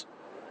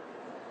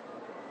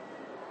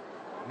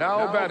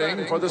Now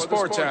betting for the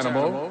sports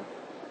animal,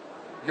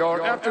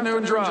 your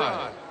afternoon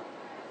drive.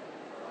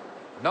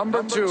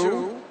 Number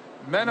 2,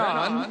 men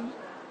on,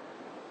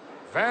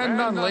 Van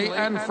Nunley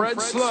and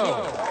Fred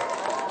Slow.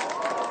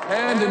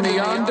 And in the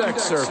on-deck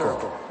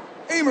circle,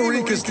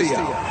 Amory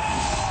Castillo.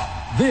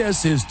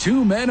 This is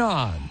 2 Men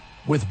On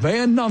with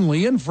Van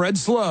Nunley and Fred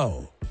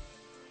Slow.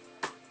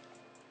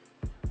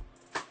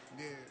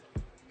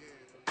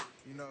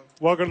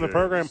 Welcome to the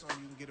program.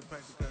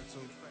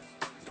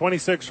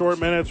 26 short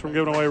minutes from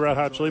giving away Red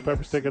Hot Chili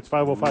Peppers tickets,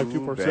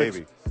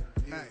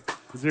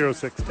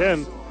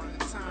 505-246-0610.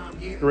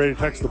 You're ready to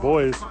text the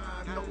boys.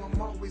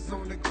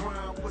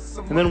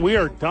 And then we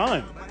are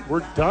done.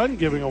 We're done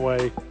giving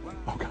away.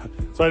 Oh, God.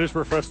 So I just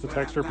refreshed the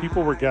texter.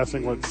 People were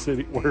guessing what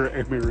city, where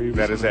Amory was.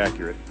 That is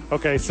accurate.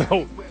 Okay,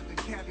 so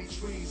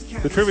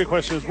the trivia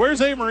question is,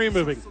 where's Amory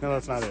moving? No,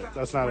 that's not it.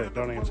 That's not it.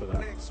 Don't answer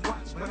that.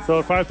 So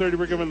at 5:30,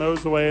 we're giving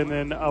those away, and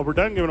then we're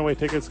done giving away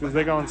tickets because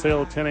they go on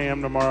sale at 10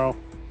 a.m. tomorrow.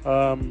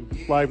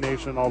 Live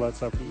Nation, all that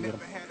stuff. You can get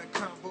them.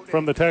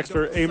 From the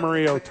texter,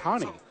 Amory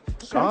Otani. Okay.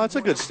 Oh, that's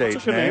a good stage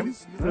That's a good name.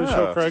 Yeah.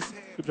 Show, Craig.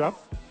 Good job.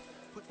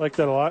 Like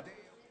that a lot.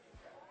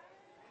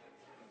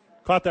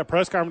 Caught that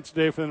press conference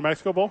today for the New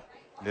Mexico Bowl.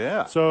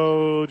 Yeah.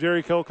 So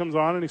Jerry Kill comes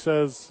on and he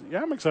says,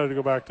 yeah, I'm excited to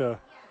go back to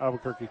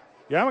Albuquerque.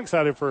 Yeah, I'm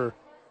excited for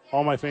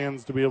all my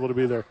fans to be able to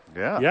be there.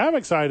 Yeah. Yeah, I'm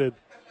excited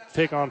to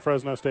take on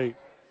Fresno State.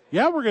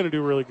 Yeah, we're going to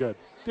do really good.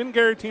 Didn't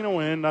guarantee a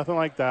win, nothing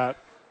like that.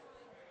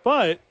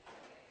 But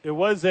it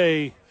was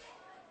a,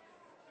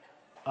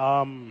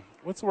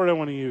 what's the word I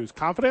want to use?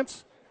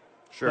 Confidence?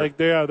 Sure. Like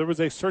there was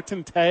a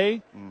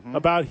certainty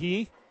about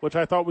which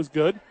I thought was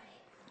good.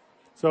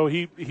 So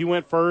he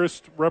went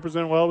first,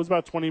 represented well. It was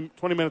about 20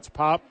 minutes a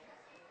pop.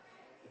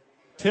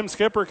 Tim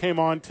Skipper came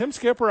on. Tim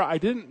Skipper, I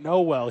didn't know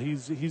well.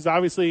 He's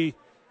obviously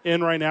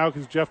in right now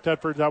because Jeff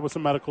Tedford's out with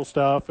some medical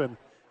stuff, and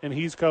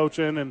he's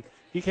coaching. And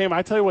he came.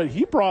 I tell you what,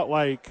 he brought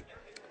like.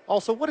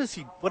 Also, what is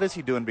he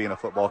doing being a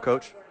football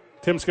coach?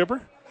 Tim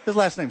Skipper. His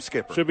last name's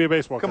Skipper. Should be a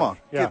baseball coach. Come on.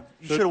 Yeah.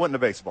 You should have went into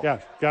baseball.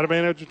 Yeah. Got to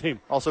manage a team.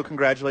 Also,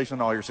 congratulations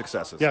on all your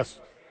successes. Yes.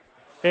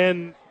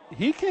 And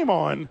he came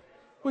on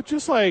with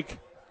just like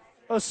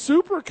a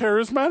super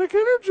charismatic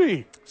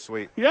energy.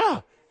 Sweet.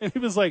 Yeah. And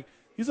he's like,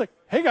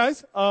 hey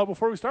guys,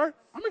 before we start,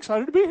 I'm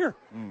excited to be here.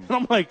 And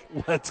I'm like,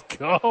 let's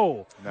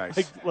go. Nice.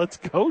 Like, let's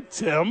go,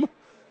 Tim.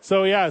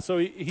 So yeah, so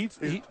he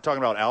talking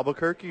about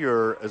Albuquerque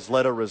or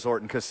Isleta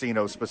Resort and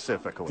Casino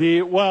specifically.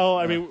 we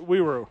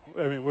were.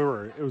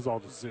 It was all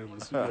just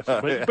Zooms,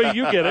 but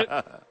you get it.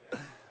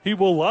 He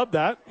will love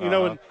that,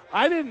 And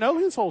I didn't know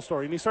his whole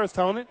story, and he starts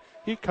telling it.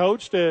 He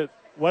coached at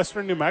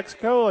Western New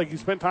Mexico, like he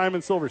spent time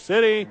in Silver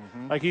City,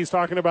 like he's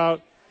talking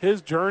about his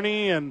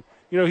journey, and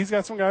he's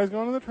got some guys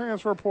going to the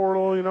transfer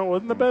portal. It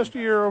wasn't the best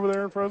year over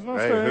there in Fresno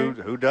State.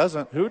 Who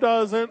doesn't? Who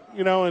doesn't?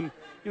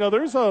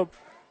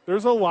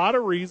 There's a lot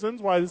of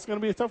reasons why this is going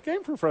to be a tough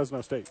game for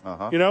Fresno State.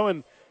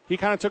 And he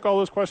kind of took all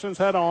those questions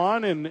head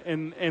on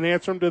and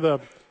answered them to the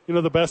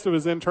the best of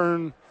his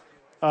intern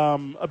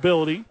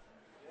ability.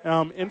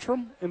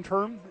 Interim.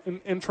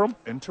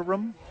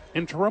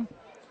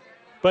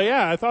 But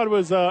yeah, I thought it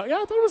was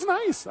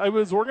nice. It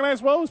was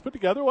organized well. It was put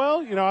together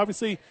well.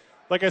 Obviously,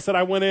 like I said,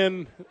 I went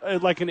in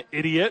like an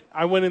idiot.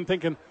 I went in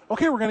thinking,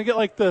 okay, we're going to get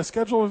like the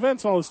schedule of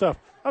events and all this stuff.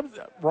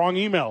 Wrong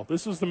email.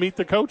 This was to meet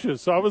the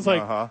coaches. So I was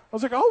like, oh,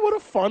 what a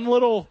fun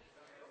little,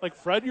 like,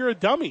 Fred, you're a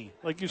dummy.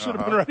 Like, you should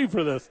have been ready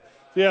for this.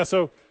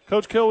 So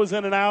Coach Kill was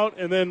in and out,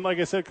 and then, like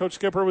I said, Coach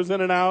Skipper was in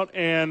and out,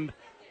 and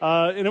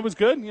it was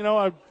good.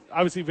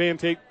 Obviously Van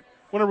Tate,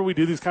 whenever we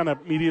do these kind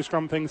of media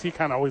scrum things, he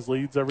kind of always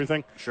leads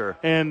everything. Sure.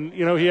 And,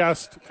 he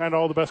asked kind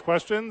of all the best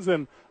questions,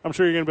 and I'm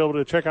sure you're going to be able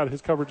to check out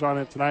his coverage on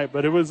it tonight.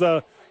 But it was,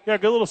 good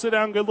little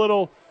sit-down, good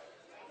little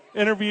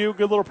interview,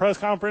 good little press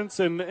conference,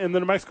 and the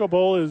New Mexico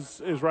Bowl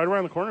is right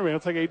around the corner, man.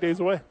 It's like 8 days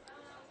away.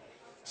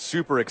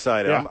 Super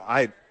excited.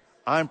 Yeah.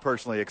 I'm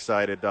personally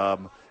excited,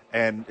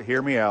 and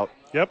hear me out.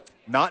 Yep.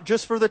 Not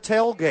just for the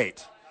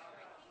tailgate.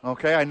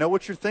 Okay, I know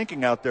what you're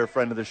thinking out there,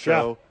 friend of the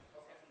show.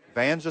 Yeah.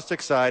 Van's just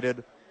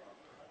excited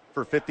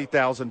for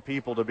 50,000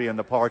 people to be in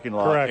the parking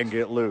lot and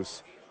get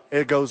loose.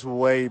 It goes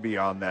way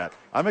beyond that.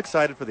 I'm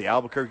excited for the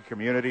Albuquerque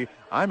community.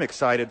 I'm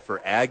excited for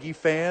Aggie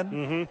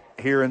fan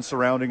here in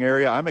surrounding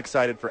area. I'm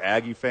excited for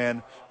Aggie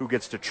fan who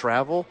gets to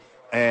travel.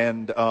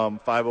 And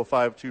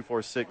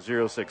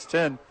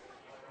 505-246-0610.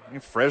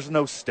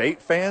 Fresno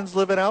State fans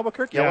live in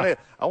Albuquerque. Yeah.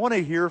 I want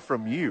to hear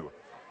from you.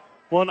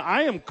 Well, and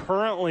I am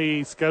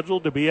currently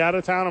scheduled to be out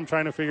of town. I'm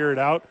trying to figure it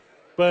out.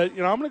 But, I'm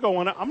going to go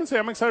on. I'm going to say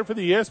I'm excited for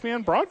the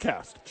ESPN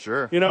broadcast.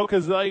 Sure.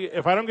 Because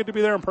if I don't get to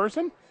be there in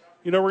person,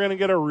 we're going to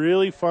get a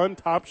really fun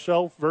top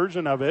shelf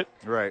version of it.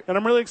 Right. And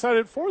I'm really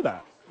excited for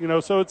that.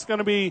 So it's going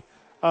to be,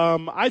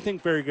 I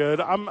think, very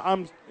good.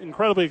 I'm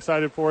incredibly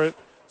excited for it.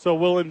 So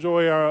we'll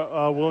enjoy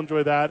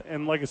that.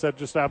 And like I said,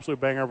 just an absolute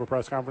banger of a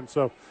press conference.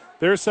 So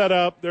they're set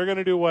up. They're going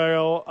to do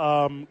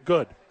well.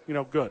 Good.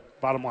 Good.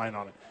 Bottom line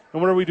on it.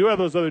 And whenever we do have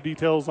those other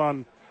details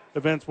on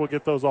events, we'll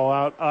get those all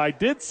out. I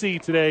did see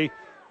today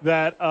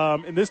that,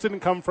 and this didn't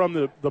come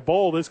from the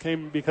bowl. This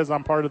came because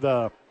I'm part of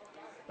the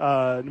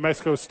New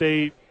Mexico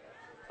State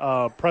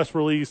press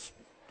release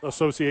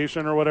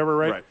association or whatever,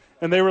 right?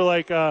 And they were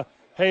like,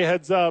 hey,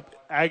 heads up,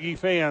 Aggie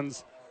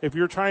fans, if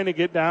you're trying to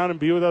get down and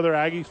be with other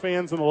Aggie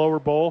fans in the lower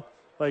bowl,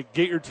 like,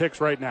 get your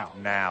ticks right now.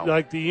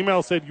 Like, the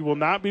email said you will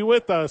not be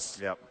with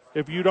us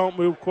if you don't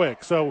move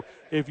quick. So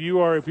if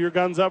your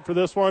gun's up for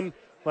this one,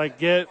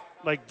 get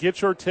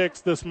your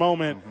ticks this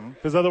moment,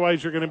 because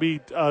otherwise you're going to be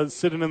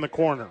sitting in the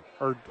corner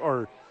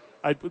or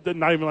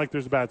not even like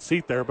there's a bad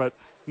seat there, but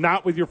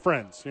not with your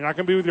friends. You're not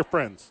going to be with your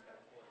friends.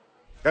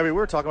 I mean, we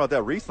were talking about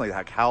that recently,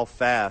 like how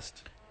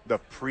fast the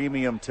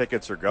premium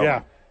tickets are going.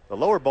 Yeah. The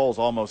lower bowl's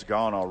almost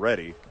gone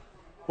already.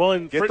 Well,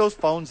 and get those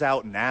phones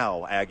out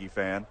now, Aggie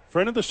fan.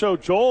 Friend of the show,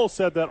 Joel,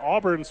 said that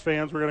Auburn's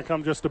fans were going to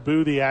come just to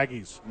boo the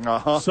Aggies.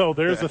 So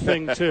there's a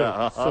thing, too.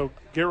 So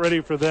get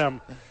ready for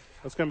them.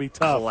 That's going to be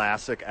tough.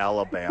 Classic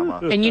Alabama.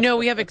 And,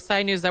 we have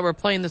exciting news that we're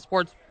playing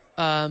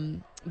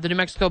the New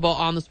Mexico Bowl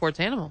on the Sports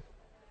Animal.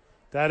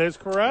 That is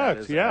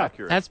correct,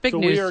 accurate. That's big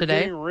news we are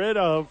today. Getting rid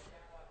of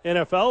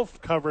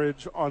NFL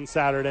coverage on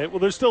Saturday. Well,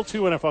 there's still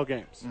 2 NFL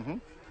games.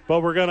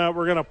 But we're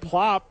gonna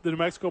plop the New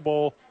Mexico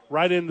Bowl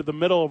right into the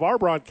middle of our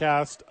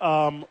broadcast,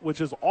 which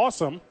is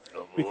awesome.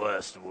 The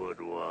Westwood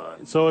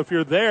one. So if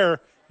you're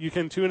there, you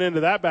can tune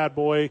into that bad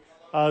boy.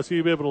 So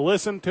you'll be able to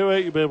listen to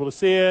it. You'll be able to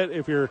see it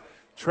if you're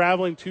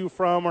traveling to,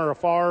 from, or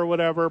afar or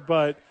whatever.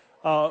 But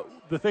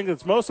the thing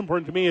that's most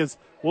important to me is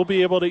we'll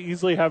be able to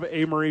easily have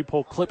A-Marie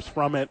pull clips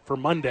from it for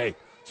Monday.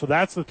 So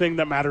that's the thing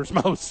that matters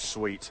most.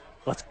 Sweet.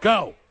 Let's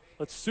go.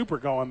 Let's super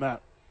go on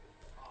that.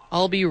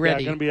 I'll be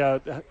ready. Yeah, going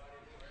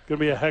to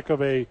be a heck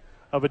of a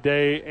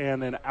day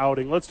and an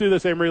outing. Let's do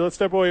this, Amory. Let's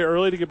step away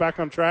early to get back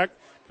on track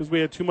because we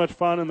had too much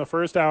fun in the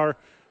first hour.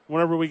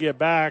 Whenever we get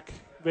back,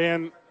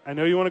 Van, I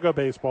know you want to go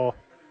baseball.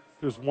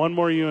 There's one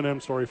more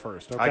UNM story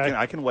first. Okay,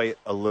 I can wait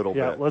a little bit.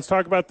 Yeah, let's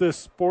talk about this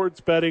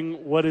sports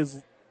betting. What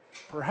is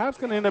perhaps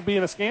going to end up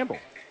being a scandal?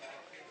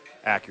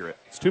 Accurate.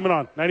 It's 2 Men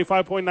On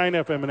 95.9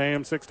 FM and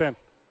AM 610,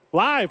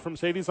 live from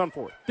Sadies on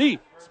 4, the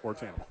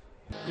Sports Animal.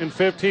 In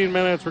 15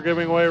 minutes, we're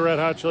giving away Red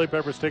Hot Chili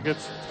Peppers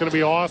tickets. It's going to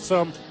be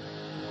awesome.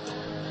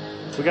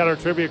 We got our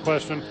trivia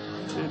question.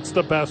 It's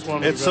the best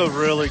one. It's a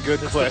really good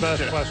question. It's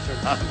the best question.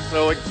 I'm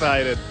so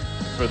excited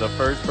for the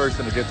first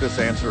person to get this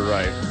answer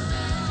right.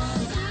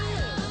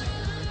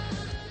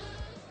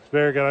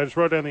 Very good. I just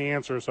wrote down the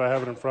answer, so I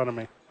have it in front of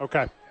me.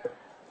 Okay.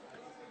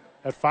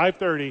 At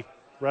 5:30,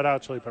 Red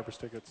Hot Chili Peppers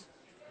tickets.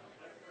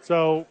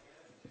 So,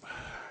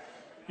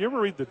 you ever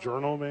read the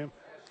Journal, man?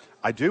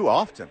 I do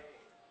often.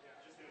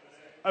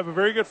 I have a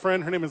very good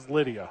friend. Her name is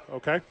Lydia,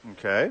 okay?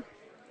 Okay.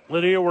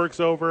 Lydia works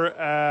over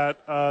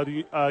at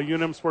the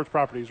UNM Sports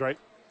Properties, right?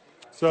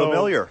 So,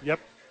 familiar. Yep.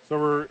 So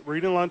we're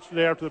eating lunch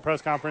today after the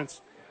press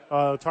conference,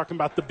 talking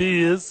about the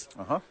biz.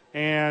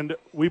 And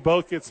we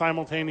both get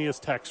simultaneous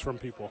texts from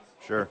people.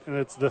 Sure. And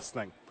it's this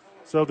thing.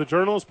 So the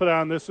Journal is put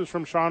on. This is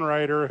from Sean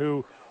Ryder,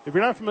 who, if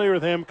you're not familiar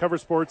with him,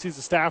 covers sports. He's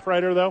a staff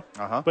writer, though.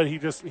 But he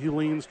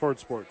leans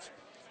towards sports.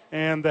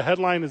 And the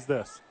headline is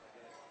this: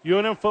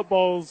 UNM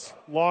football's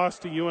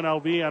lost to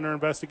UNLV under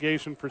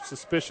investigation for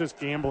suspicious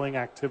gambling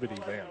activity.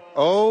 Van.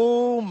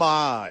 Oh,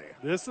 my.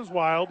 This is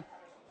wild.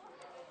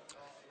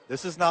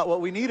 This is not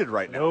what we needed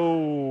right now.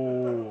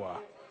 No.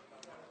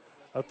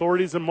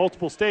 Authorities in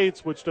multiple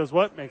states, which does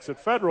what? Makes it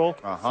federal.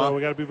 So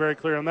we got to be very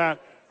clear on that.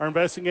 Are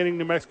investigating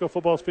New Mexico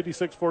football's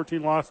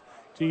 56-14 loss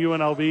to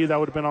UNLV. That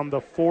would have been on the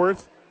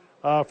 4th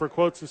for,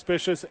 quote,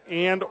 suspicious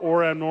and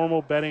or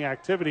abnormal betting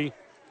activity.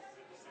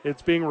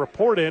 It's being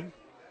reported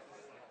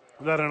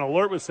that an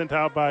alert was sent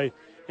out by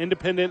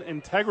independent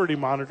integrity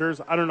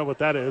monitors. I don't know what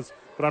that is,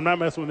 but I'm not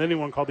messing with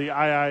anyone called the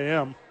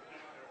IIM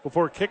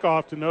before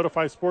kickoff to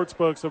notify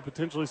sportsbooks of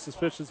potentially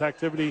suspicious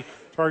activity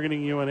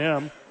targeting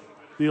UNM.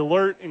 The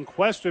alert in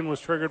question was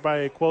triggered by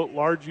a, quote,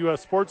 large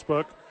U.S.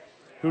 sportsbook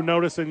who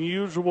noticed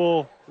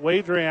unusual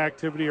wagering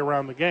activity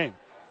around the game.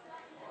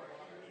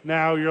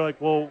 Now you're like,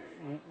 well,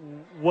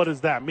 what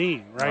does that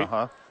mean,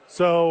 right?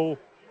 So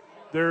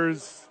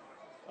there's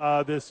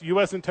this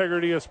U.S.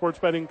 Integrity, a sports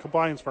betting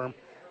compliance firm.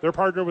 They're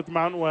partnered with the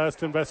Mountain West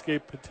to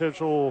investigate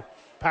potential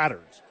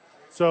patterns.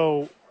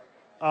 So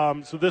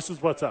this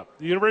is what's up.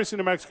 The University of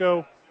New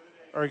Mexico,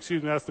 or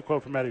excuse me, that's the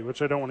quote from Eddie,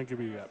 which I don't want to give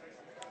you yet.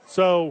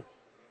 So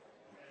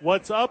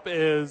what's up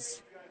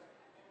is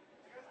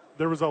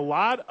there was a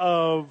lot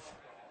of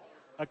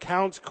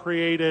accounts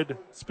created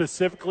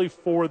specifically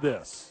for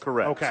this.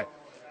 Correct. Okay.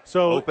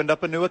 So opened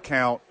up a new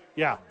account.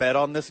 Yeah. Bet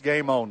on this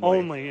game only.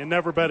 Only, and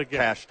never bet again.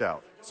 Cashed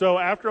out. So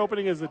after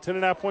opening as a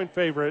 10.5-point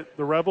favorite,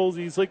 the Rebels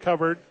easily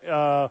covered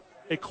a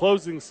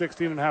closing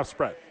 16.5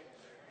 spread.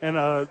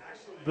 And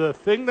the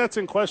thing that's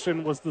in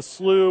question was the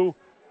slew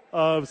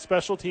of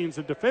special teams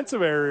and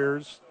defensive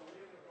errors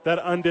that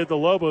undid the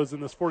Lobos in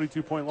this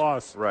 42-point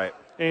loss. Right.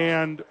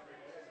 And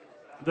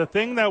the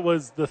thing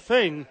was,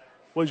 you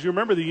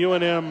remember the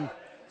UNM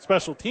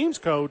special teams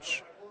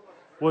coach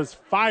was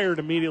fired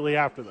immediately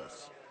after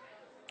this.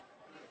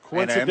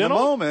 Coincidental? And in the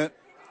moment,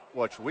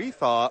 what we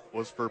thought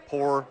was for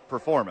poor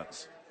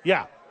performance.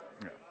 Yeah.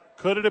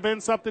 Could it have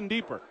been something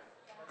deeper?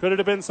 Could it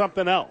have been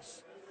something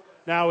else?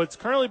 Now, it's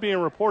currently being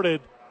reported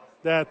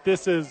that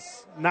this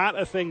is not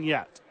a thing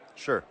yet.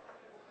 Sure.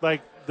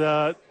 Like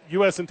the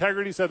U.S.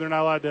 Integrity said they're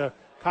not allowed to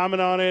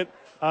comment on it.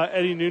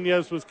 Eddie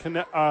Nunez was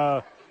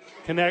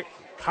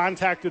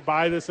contacted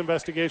by this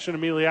investigation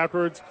immediately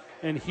afterwards,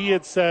 and he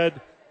had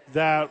said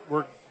that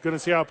we're going to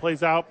see how it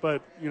plays out,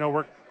 but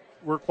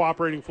we're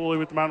cooperating fully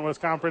with the Mountain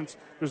West Conference.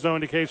 There's no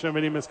indication of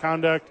any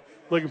misconduct.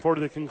 Looking forward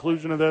to the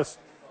conclusion of this.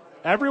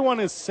 Everyone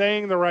is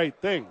saying the right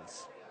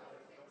things.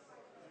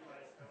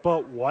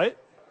 But what?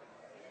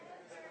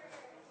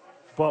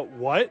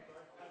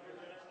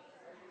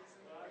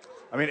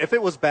 I mean, if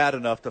it was bad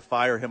enough to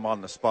fire him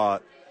on the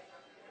spot,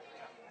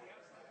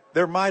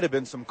 there might have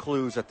been some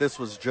clues that this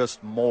was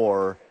just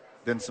more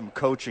than some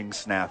coaching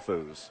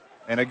snafus.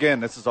 And again,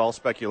 this is all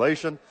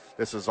speculation.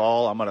 This is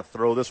all, I'm going to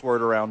throw this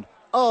word around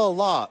a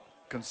lot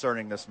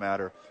concerning this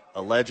matter.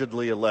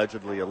 Allegedly.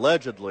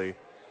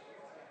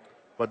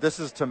 But this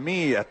is, to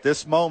me, at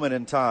this moment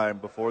in time,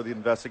 before the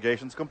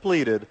investigation's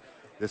completed,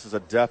 this is a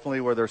definitely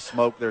where there's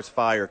smoke, there's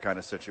fire kind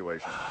of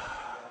situation.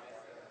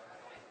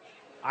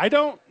 I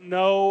don't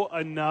know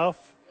enough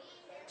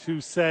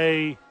to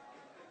say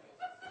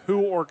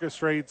who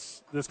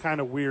orchestrates this kind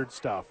of weird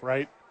stuff,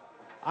 right?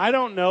 I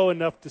don't know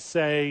enough to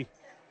say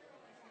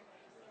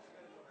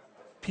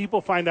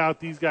people find out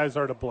these guys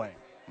are to blame.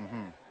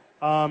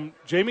 Mm-hmm.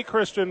 Jamie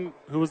Christian,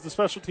 who was the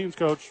special teams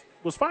coach,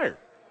 was fired.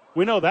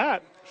 We know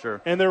that.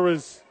 Sure. And there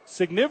was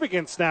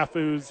significant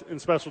snafus in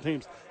special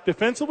teams.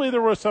 Defensively,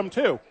 there was some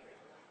too.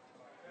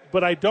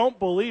 But I don't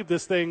believe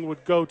this thing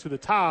would go to the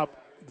top.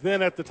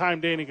 Then at the time,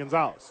 Danny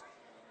Gonzalez.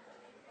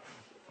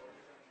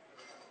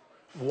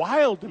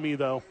 Wild to me,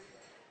 though,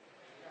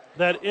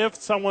 that if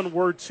someone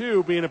were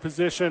to be in a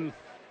position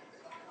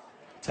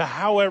to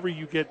however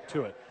you get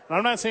to it. And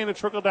I'm not saying to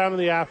trickle down to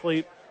the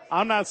athlete.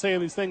 I'm not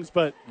saying these things,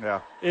 but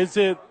Is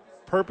it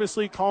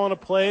purposely calling a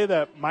play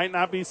that might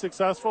not be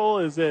successful?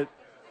 Is it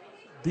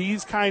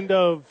these kind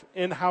of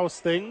in-house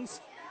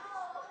things?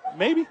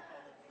 Maybe.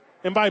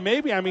 And by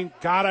maybe, I mean,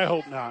 God, I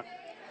hope not.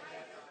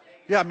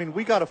 Yeah, I mean,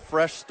 we got a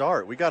fresh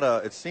start.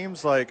 It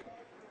seems like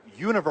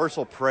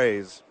universal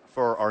praise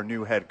for our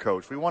new head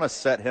coach. We want to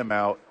set him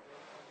out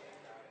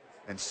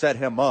and set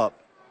him up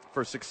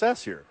for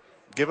success here.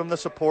 Give him the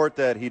support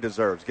that he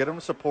deserves. Give him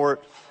the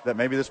support that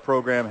maybe this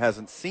program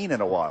hasn't seen in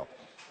a while,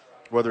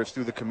 whether it's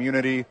through the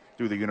community,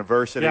 through the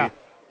university,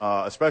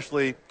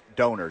 especially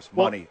donors,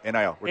 money,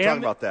 NIL. We're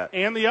talking about that.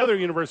 And the other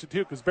university,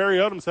 too, because Barry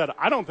Odom said,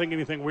 I don't think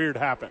anything weird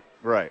happened.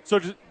 Right. So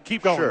just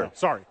keep going. Sure.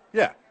 Sorry.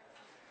 Yeah.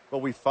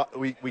 Well,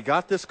 we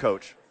got this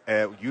coach,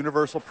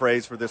 universal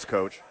praise for this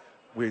coach.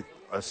 We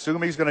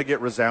assume he's going to get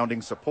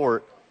resounding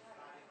support.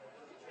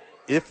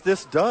 If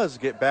this does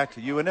get back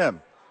to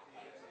UNM,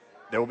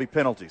 there will be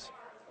penalties.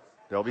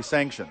 There will be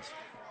sanctions.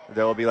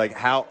 There will be like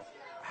how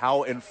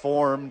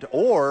informed,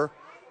 or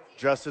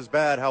just as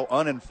bad, how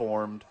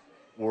uninformed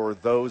were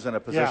those in a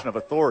position of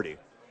authority.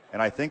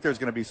 And I think there's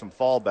going to be some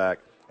fallback,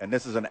 and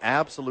this is an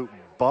absolute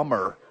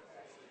bummer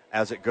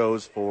as it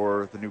goes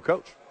for the new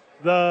coach.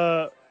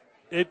 And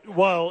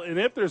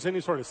if there's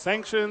any sort of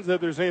sanctions, if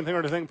there's anything or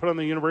anything put on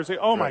the university,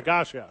 my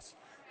gosh, yes.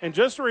 And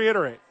just to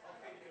reiterate,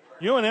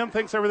 UNM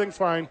thinks everything's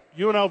fine.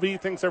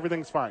 UNLV thinks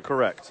everything's fine.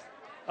 Correct.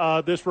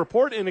 This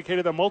report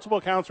indicated that multiple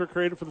accounts were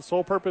created for the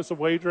sole purpose of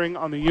wagering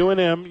on the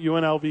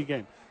UNM-UNLV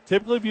game,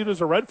 typically viewed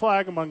as a red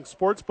flag among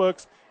sports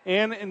books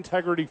and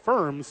integrity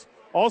firms.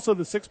 Also,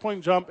 the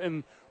 6-point jump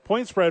in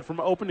point spread from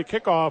open to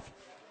kickoff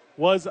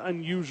was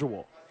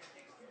unusual.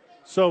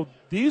 So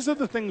these are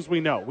the things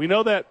we know. We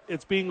know that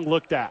it's being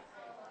looked at.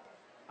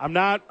 I'm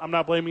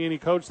not blaming any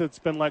coach that's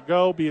been let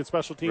go, be it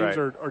special teams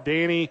or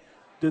Danny.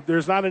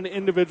 There's not an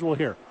individual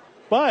here.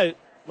 But,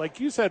 like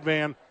you said,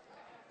 Van,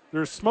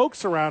 there's smoke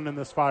surrounding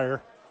this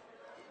fire,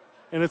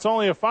 and it's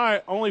only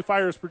only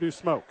fires produce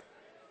smoke.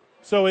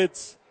 So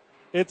it's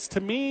to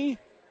me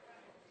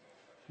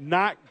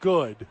not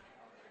good,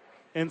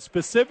 and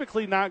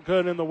specifically not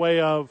good in the way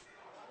of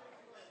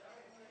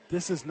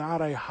this is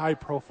not a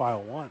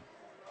high-profile one.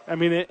 I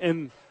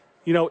mean,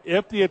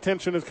 if the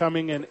attention is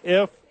coming and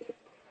if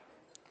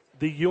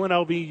the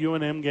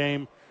UNLV-UNM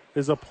game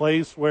is a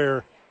place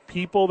where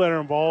people that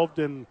are involved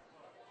in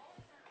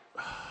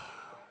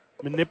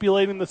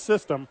manipulating the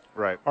system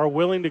are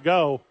willing to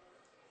go,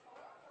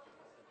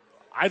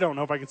 I don't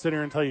know if I can sit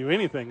here and tell you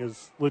anything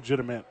is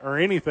legitimate or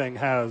anything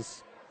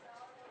has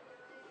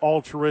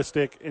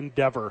altruistic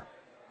endeavor.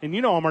 And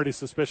I'm already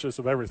suspicious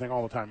of everything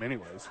all the time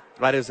anyways.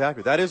 That is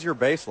your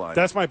baseline.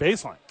 That's my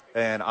baseline.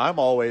 And I'm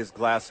always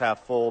glass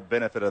half full,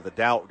 benefit of the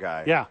doubt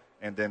guy. Yeah.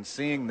 And then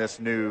seeing this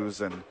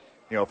news and,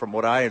 from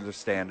what I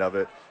understand of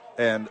it,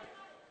 and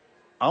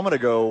I'm going to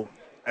go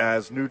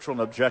as neutral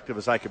and objective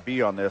as I could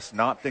be on this,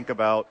 not think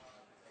about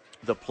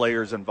the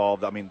players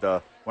involved. I mean,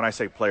 when I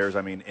say players,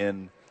 I mean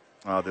in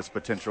this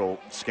potential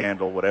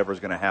scandal, whatever's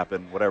going to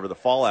happen, whatever the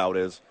fallout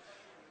is.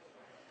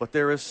 But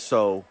there is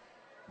so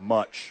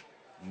much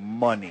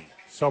money.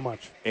 So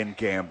much. In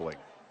gambling.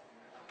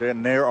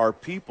 Then there are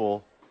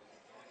people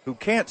who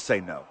can't say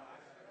no.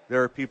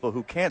 There are people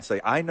who can't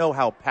say, I know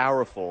how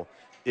powerful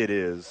it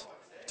is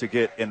to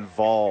get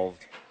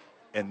involved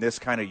in this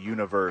kind of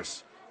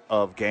universe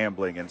of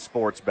gambling and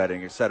sports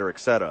betting, et cetera, et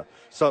cetera.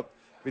 So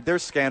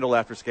there's scandal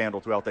after scandal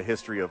throughout the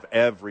history of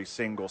every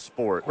single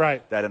sport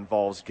that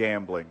involves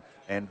gambling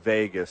and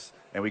Vegas,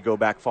 and we go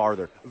back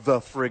farther, the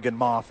friggin'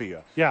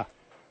 mafia. Yeah.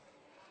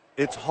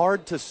 It's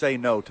hard to say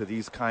no to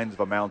these kinds of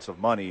amounts of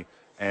money,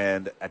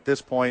 and at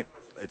this point,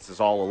 it's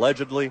all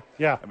allegedly.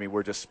 Yeah. I mean,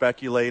 we're just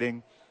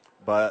speculating,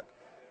 but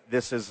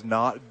this is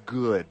not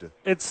good.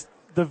 It's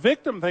the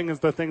victim thing is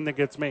the thing that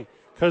gets me,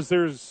 because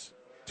there's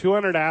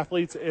 200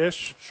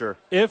 athletes-ish. Sure.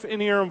 If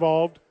any are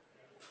involved,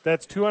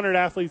 that's 200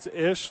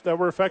 athletes-ish that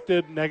were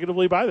affected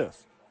negatively by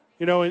this.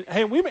 You know, and,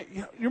 hey,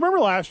 you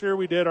remember last year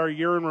we did our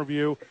year in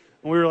review,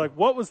 and we were like,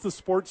 what was the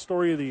sports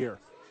story of the year?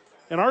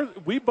 And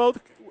we both,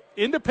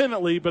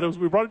 independently, but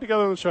we brought it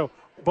together on the show,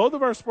 both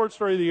of our sports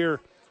story of the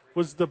year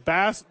was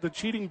the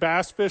cheating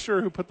bass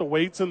fisher who put the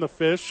weights in the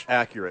fish.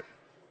 Accurate.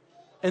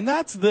 And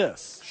that's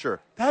this. Sure.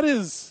 That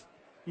is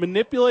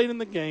manipulating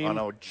the game on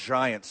a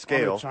giant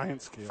scale,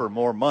 for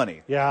more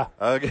money. Yeah.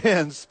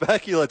 Again,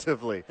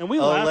 speculatively, and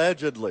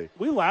allegedly.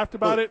 We laughed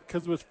about it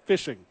because it was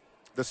fishing.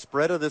 The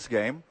spread of this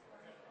game,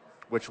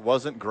 which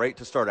wasn't great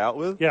to start out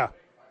with,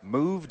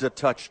 moved a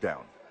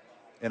touchdown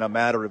in a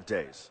matter of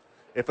days.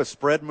 If a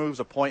spread moves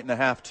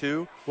 1.5,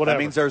 2, that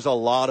means there's a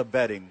lot of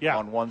betting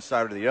on one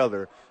side or the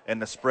other,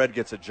 and the spread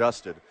gets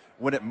adjusted.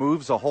 When it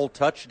moves a whole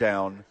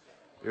touchdown,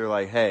 you're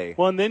like, hey.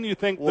 Well, and then you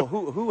think, well,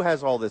 who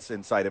has all this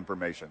inside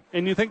information?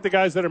 And you think the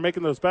guys that are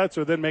making those bets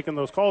are then making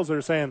those calls that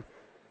are saying,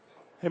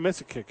 hey, miss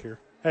a kick here.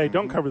 Hey,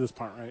 don't cover this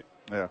punt right.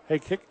 Yeah. Hey,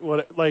 kick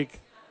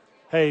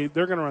hey,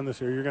 they're going to run this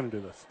here. You're going to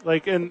do this.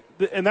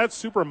 And that's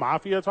super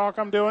mafia talk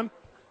I'm doing.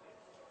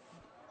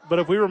 But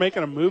if we were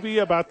making a movie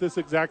about this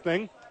exact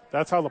thing,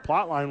 that's how the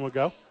plot line would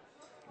go.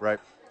 Right.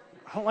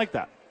 I don't like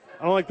that.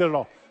 I don't like that at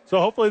all. So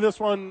hopefully this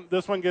one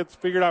gets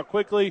figured out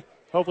quickly.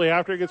 Hopefully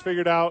after it gets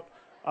figured out,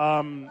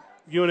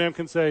 UNM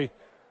can say,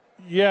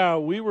 yeah,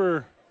 we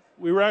were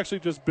actually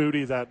just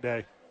booty that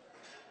day.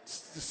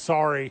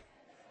 Sorry.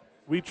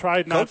 We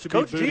tried not to be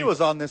Coach booty. G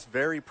was on this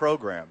very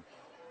program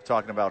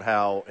talking about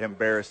how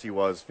embarrassed he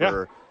was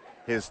for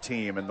his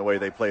team and the way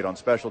they played on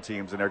special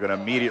teams, and they're going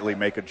to immediately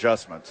make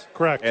adjustments.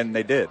 Correct. And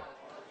they did.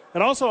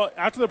 And also,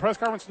 after the press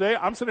conference today,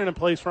 I'm sitting in a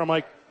place where I'm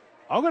like,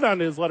 I'll go down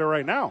to his letter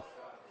right now,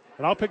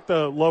 and I'll pick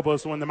the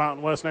Lobos to win the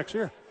Mountain West next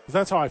year, because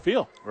that's how I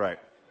feel. Right.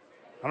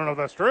 I don't know if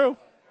that's true.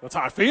 That's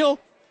how I feel.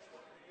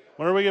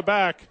 Whenever we get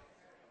back,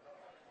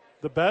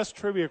 the best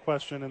trivia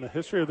question in the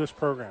history of this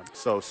program.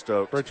 So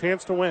stoked. For a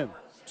chance to win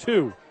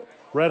 2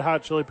 Red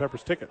Hot Chili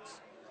Peppers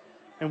tickets.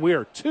 And we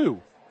are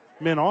 2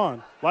 men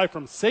on, live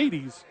from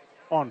Sadies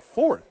on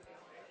 4th.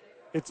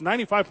 It's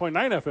 95.9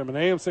 FM and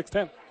AM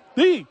 610,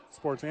 the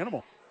sports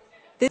animal.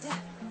 It's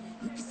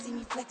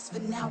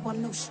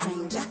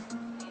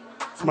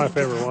my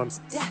favorite one.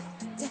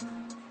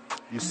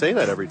 You say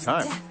that every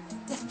time.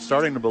 I'm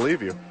starting to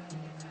believe you.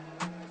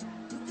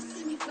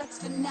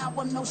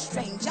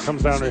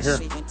 Comes down to here.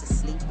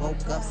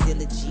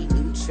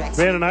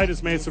 Van and I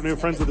just made some new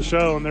friends of the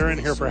show, and they're in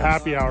here for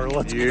happy hour.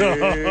 Let's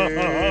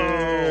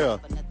go.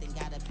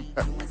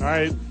 All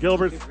right,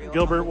 Gilbert,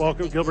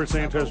 welcome. Gilbert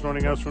Sanchez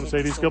joining us from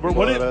Sadies. Gilbert,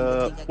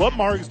 what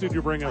margs did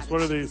you bring us?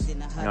 What are these? You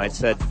know, I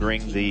said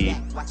bring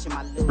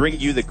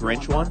you the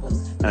Grinch one,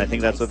 and I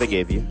think that's what they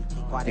gave you.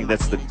 I think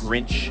that's the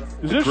Grinch.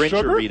 Is this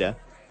sugar? Arita.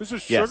 This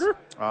is sugar?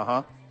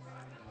 Uh-huh.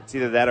 It's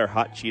either that or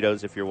hot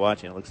Cheetos if you're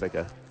watching. It looks like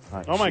a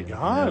hot Oh my Cheeto.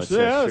 gosh!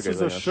 This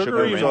is a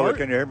sugary So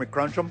can you hear me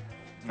crunch them?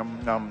 Nom,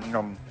 nom,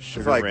 nom. Sugar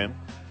it's like rim.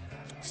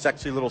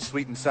 Sexy little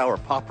sweet and sour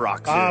pop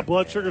rocks.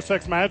 Blood sugar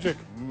sex magic.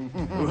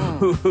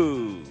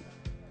 Ooh.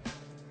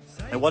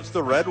 And what's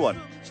the red one?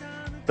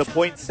 The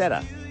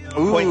poinsettia.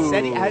 Ooh.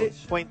 Poinsettia?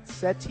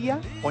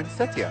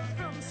 Poinsettia.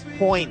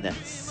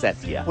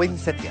 Poinsettia.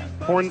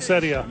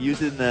 Poinsettia.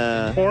 Use it in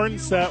a...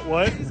 Pornset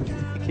what?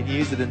 Can you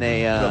use it in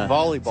a... the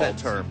volleyball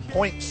term.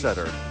 Point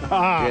setter.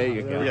 There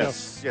you go.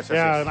 Yes.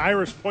 An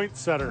Irish point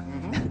setter.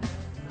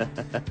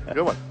 Mm-hmm.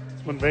 Good one.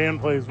 It's when Van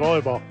plays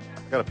volleyball.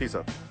 Got a piece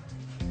of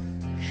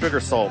sugar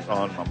salt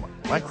on my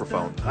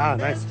microphone.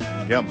 Nice.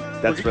 Yum.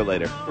 That's for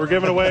later. We're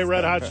giving away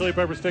Red Hot Chili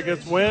Peppers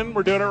tickets. When?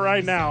 We're doing it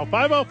right now.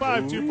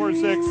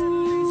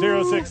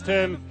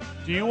 505-246-0610.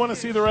 Do you want to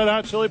see the Red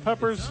Hot Chili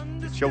Peppers?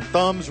 Get your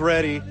thumbs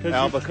ready,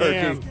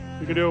 Albuquerque.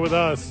 You can do it with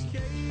us.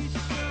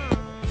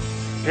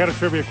 I got a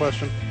trivia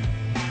question.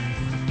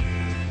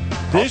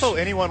 Also,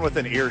 anyone with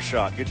an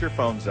earshot, get your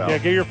phones out. Yeah,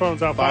 get your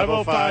phones out.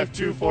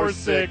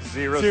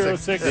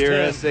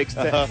 505-246-0610.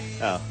 0610.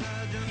 Oh.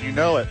 You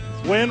know it.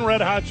 Win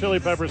Red Hot Chili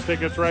Peppers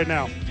tickets right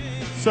now.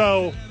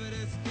 So,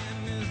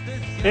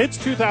 it's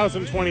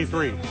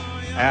 2023.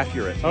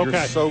 Accurate. Okay.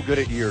 You're so good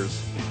at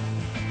years.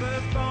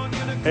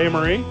 Hey,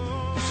 Marie,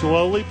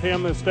 slowly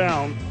pan this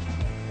down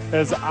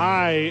as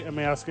I am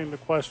asking the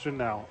question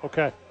now.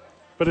 Okay.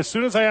 But as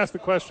soon as I ask the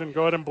question,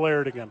 go ahead and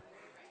blare it again.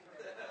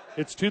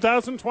 It's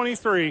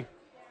 2023,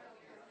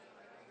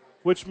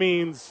 which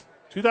means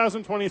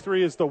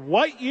 2023 is the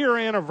what year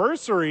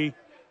anniversary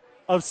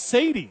of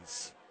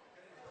Sadies?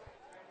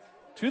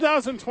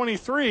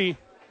 2023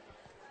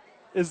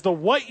 is the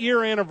what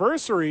year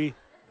anniversary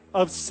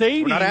of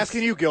Sadies. We're not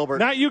asking you, Gilbert.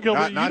 Not you,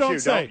 Gilbert. Not you don't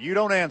say. You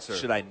don't answer.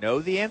 Should I know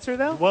the answer,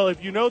 though? Well,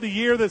 if you know the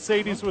year that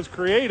Sadies was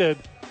created,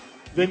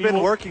 then You've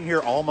been working here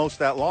almost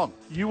that long.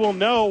 You will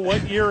know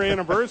what year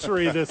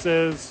anniversary this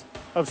is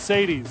of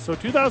Sadies. So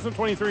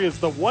 2023 is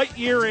the what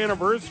year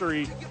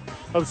anniversary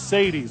of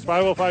Sadies.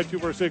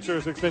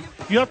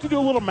 505-246-0610. You have to do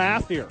a little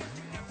math here.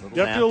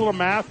 You have to do a little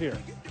math here.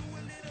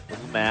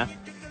 Little math.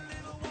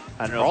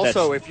 I don't know.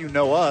 Also, if you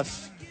know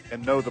us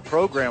and know the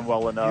program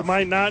well enough, you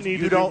might not need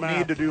to do math. You don't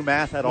need to do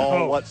math at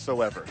all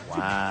whatsoever.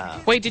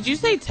 Wow. Wait, did you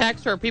say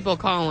text or are people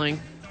calling?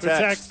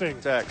 They're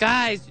texting. Text.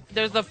 Guys,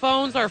 the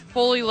phones are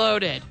fully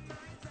loaded.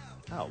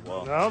 Oh,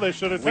 well. No, they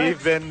should have texted.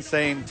 We've been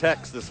saying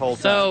text this whole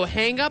time. So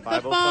hang up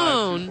the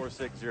phone.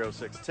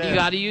 505-246-0610. You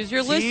got to use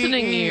your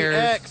listening ears.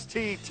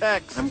 T-E-X-T,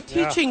 text. I'm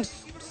teaching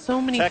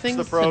so many Text things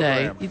the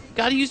program. today. You've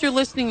got to use your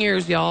listening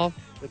ears, y'all.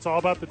 It's all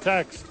about the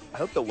text. I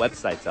hope the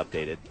website's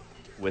updated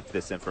with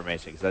this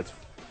information because that's.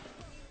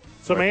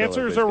 Some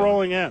answers are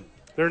rolling in.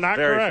 They're not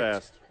Very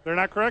correct. fast. They're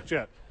not correct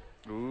yet.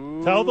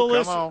 Ooh, Tell the come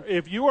listener, on.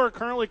 if you are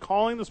currently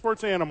calling the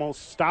sports animals,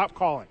 stop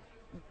calling.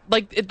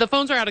 Like, the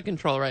phones are out of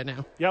control right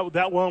now. Yeah,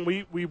 that one,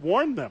 we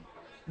warned them.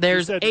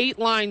 There's 8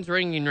 lines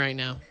ringing right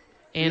now.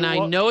 And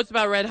I know it's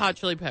about Red Hot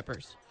Chili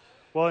Peppers.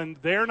 Well, and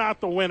they're not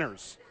the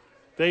winners.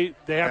 They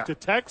have to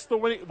text the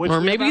winning.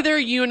 Or maybe they're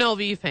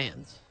UNLV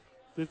fans.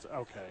 It's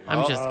okay.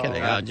 I'm just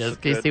kidding.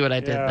 You see what I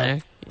did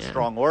there? Yeah.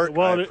 Strong work.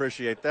 Well, I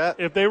appreciate that.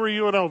 If they were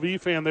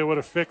UNLV fan, they would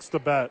have fixed the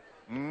bet.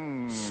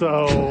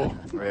 So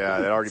yeah,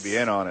 they'd already be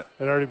in on it.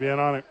 They'd already be in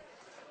on it.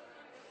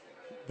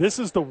 This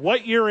is the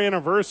what year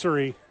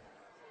anniversary,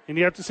 and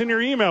you have to send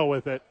your email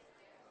with it.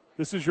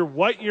 This is your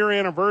what year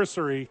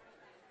anniversary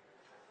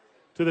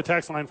to the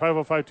text line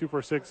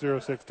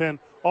 505-246-0610.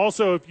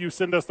 Also, if you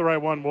send us the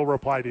right one, we'll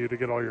reply to you to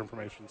get all your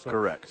information. So,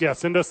 correct. Yeah,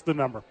 send us the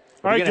number.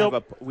 All right,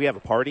 Gil. we have a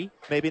party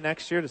maybe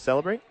next year to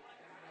celebrate.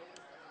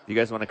 You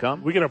guys want to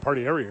come? We get a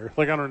party every year.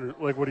 Like, I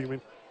don't. Like, what do you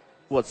mean?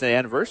 Well, it's an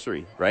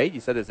anniversary, right? You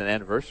said it's an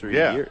anniversary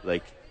year.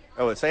 Like,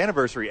 it's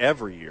anniversary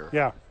every year.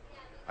 Yeah.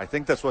 I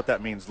think that's what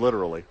that means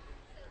literally.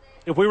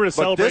 If we were to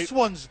celebrate, this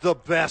one's the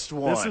best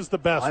one. This is the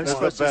best one.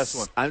 The best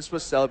one. I'm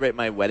supposed to celebrate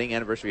my wedding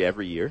anniversary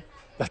every year.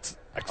 That's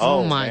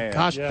oh my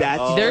gosh.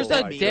 Yeah. There's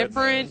a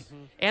different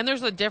and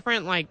there's a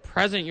different like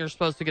present you're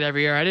supposed to get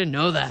every year. I didn't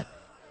know that.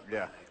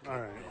 Yeah. All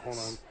right, hold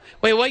on.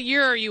 Wait, what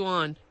year are you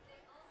on?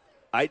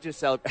 I just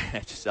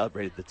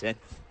celebrated the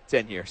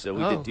 10 year, so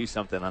we did do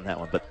something on that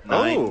one. But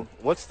 9. Oh,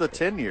 what's the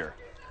 10 year?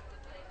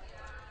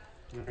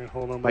 All right,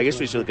 hold on. I guess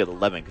we should look at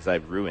 11 because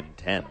I've ruined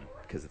 10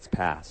 because it's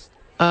past.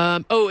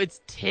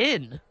 It's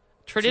tin.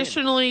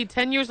 Traditionally,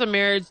 10 years of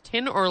marriage,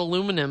 tin or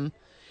aluminum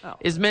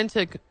is meant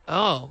to.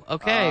 Oh,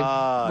 okay.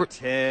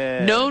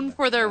 Tin. Known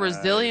for their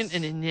resilient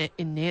and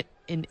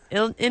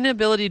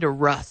inability to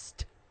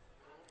rust.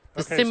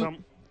 The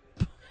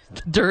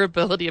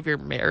durability of your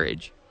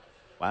marriage.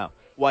 Wow.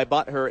 Well, I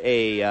bought her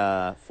a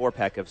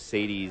 4-pack of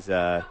Sadie's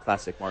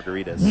classic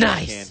margaritas.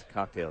 Nice. Canned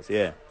cocktails,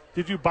 yeah.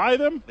 Did you buy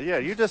them? Yeah,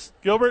 you just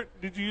Gilbert.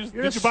 Did you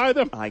buy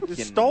them? You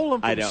stole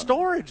them from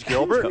storage,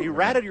 Gilbert. You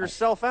ratted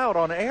yourself out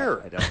on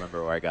air. I don't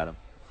remember where I got them.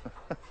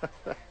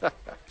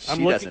 She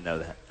doesn't know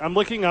that. I'm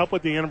looking up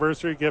what the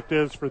anniversary gift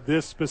is for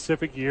this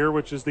specific year,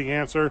 which is the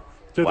answer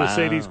to the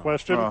Sadie's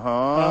question.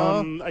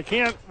 I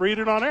can't read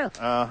it on air.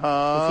 It's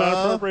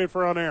not appropriate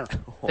for on air.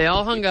 They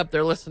all hung up.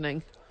 They're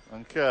listening.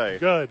 Okay.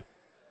 Good.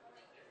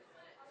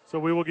 So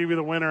we will give you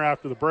the winner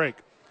after the break.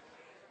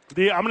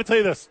 I'm going to tell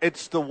you this.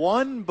 It's the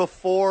one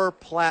before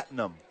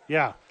platinum.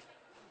 Yeah.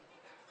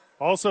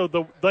 Also,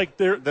 the correct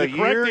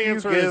year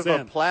answer you is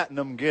give a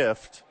platinum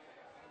gift,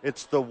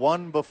 it's the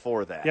one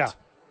before that. Yeah.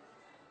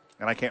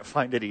 And I can't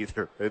find it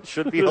either. It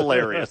should be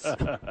hilarious.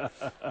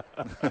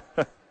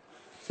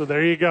 So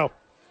there you go.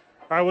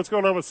 All right, what's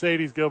going on with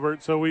Sadies,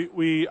 Gilbert? So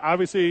we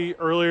obviously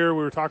earlier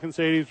we were talking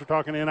Sadies, we're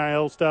talking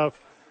NIL stuff.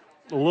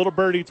 A little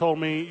birdie told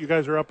me you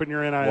guys are up in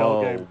your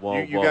NIL game.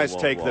 You guys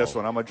take this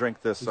one. I'm going to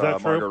drink this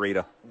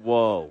margarita.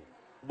 Whoa.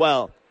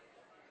 Well,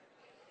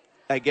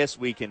 I guess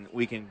we can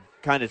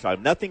kind of talk.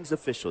 Nothing's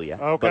official yet.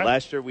 Okay. But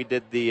last year we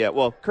did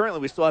currently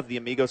we still have the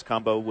Amigos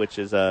combo, which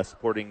is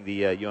supporting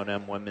the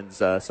UNM women's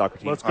soccer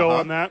team. Let's go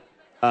on that.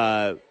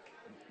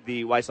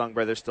 The Wysong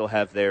brothers still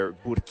have their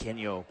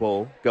Burqueño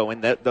Bowl going.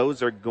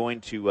 Those are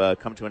going to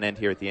come to an end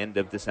here at the end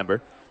of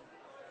December.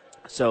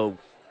 So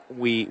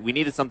we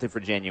needed something for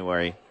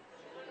January.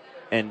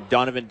 And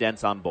Donovan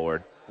Dent's on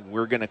board.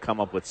 We're going to come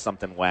up with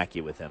something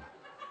wacky with him.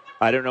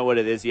 I don't know what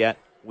it is yet.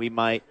 We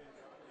might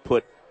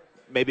put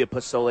maybe a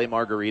Pozole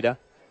margarita.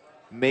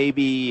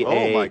 Maybe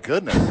my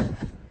goodness.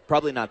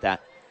 Probably not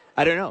that.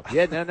 I don't know.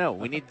 Yeah, no.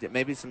 We need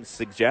maybe some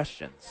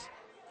suggestions.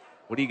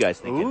 What are you guys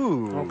thinking?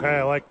 Ooh. Okay,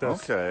 I like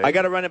this. Okay. I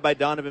got to run it by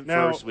Donovan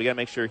first. We got to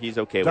make sure he's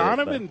okay with it.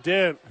 Donovan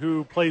Dent,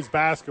 who plays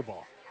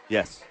basketball.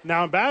 Yes.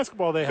 Now, in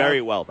basketball, they have...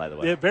 Very well, by the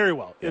way. Yeah, very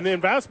well. Yes. And in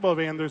basketball,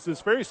 Van, there's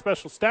this very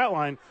special stat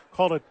line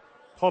called a...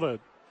 All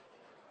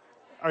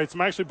right, so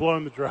I'm actually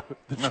blowing the joke.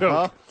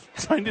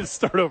 So I need to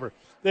start over.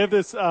 They have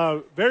this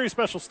very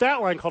special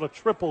stat line called a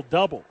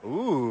triple-double.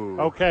 Ooh.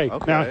 Okay.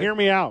 Now, hear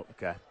me out.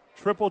 Okay.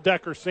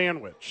 triple-decker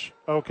sandwich,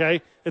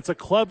 okay? It's a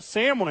club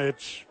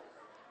sandwich,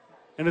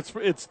 and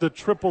it's the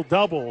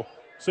triple-double,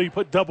 so you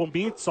put double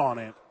meats on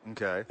it.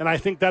 Okay. And I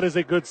think that is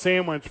a good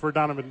sandwich for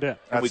Donovan Dent.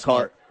 And we call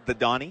it the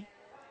Donnie?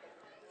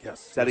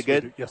 Yes. Is that a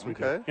good? Yes, we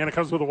do. Okay. And it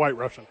comes with a white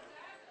Russian.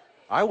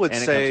 I would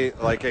say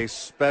like a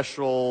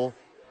special,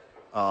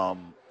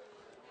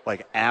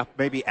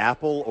 maybe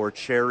apple or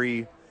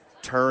cherry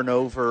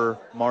turnover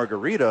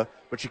margarita,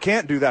 but you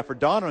can't do that for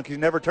Donovan because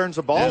he never turns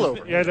the ball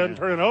over. Yeah, it doesn't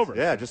turn it over.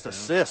 Yeah, just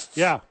assists.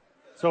 Yeah.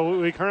 So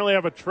we currently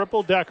have a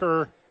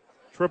triple-decker,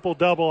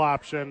 triple-double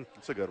option.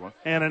 That's a good one.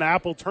 And an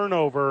apple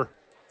turnover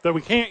that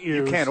we can't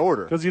use. You can't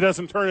order. Because he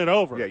doesn't turn it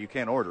over. Yeah, you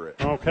can't order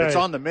it. Okay. It's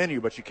on the menu,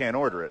 but you can't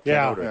order it.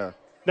 Yeah. Order it.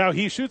 Now,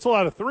 he shoots a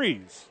lot of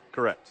threes.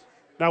 Correct.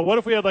 Now, what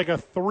if we had like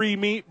a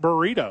 3-meat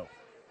burrito?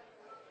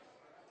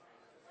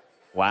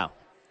 Wow.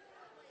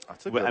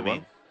 That's a good one. I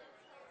mean,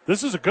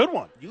 this is a good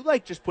one. you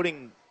like just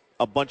putting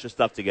a bunch of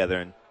stuff together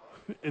and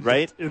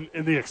right?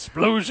 In the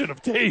explosion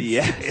of taste.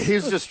 Yes.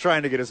 He's just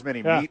trying to get as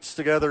many meats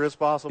together as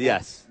possible.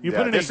 Yes.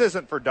 This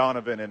isn't for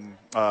Donovan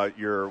and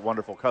your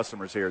wonderful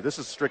customers here. This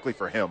is strictly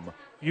for him.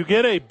 You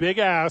get a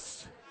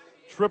big-ass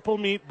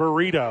triple-meat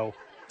burrito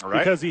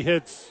because he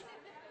hits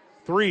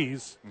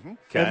threes,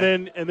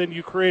 and then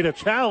you create a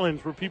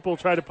challenge where people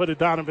try to put a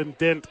Donovan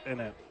Dent in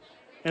it,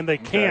 and they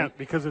can't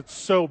because it's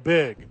so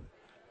big.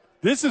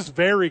 This is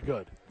very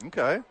good.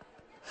 Okay.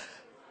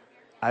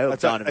 I hope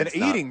Donovan's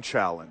an eating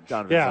challenge.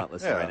 Donovan's not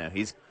listening right now.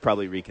 He's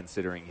probably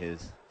reconsidering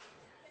his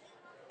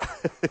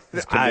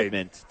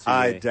commitment.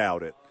 I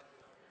doubt it.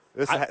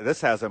 This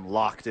has him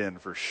locked in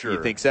for sure.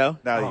 You think so?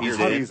 Now that he's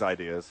these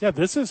ideas. Yeah,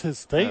 this is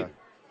his thing. Yeah.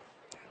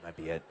 Might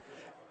be it.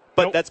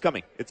 But that's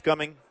coming. It's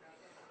coming.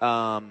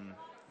 I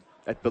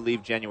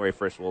believe January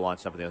 1st we'll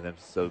launch something with him,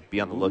 so be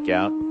on the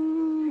lookout.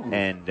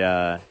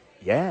 And,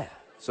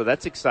 so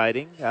that's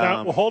exciting.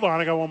 Now, hold on.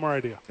 I got one more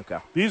idea. Okay.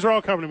 These are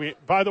all coming to me.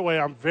 By the way,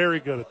 I'm very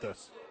good at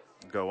this.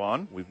 Go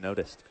on. We've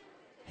noticed.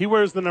 He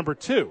wears the number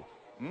 2.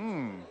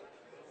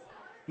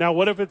 Now,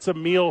 what if it's a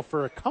meal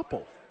for a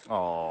couple?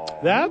 Oh,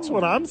 That's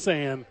what I'm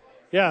saying.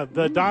 Yeah,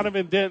 the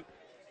Donovan Dent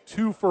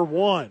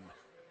 2-for-1,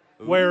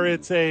 where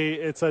it's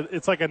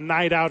like a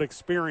night out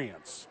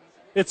experience.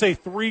 It's a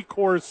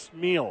 3-course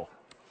meal.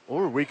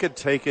 Or we could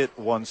take it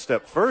one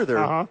step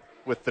further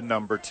with the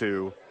number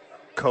 2,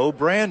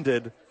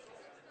 co-branded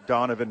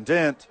Donovan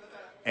Dent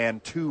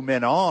and 2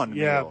 men on.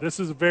 Yeah, meal. this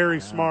is very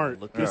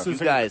smart. This is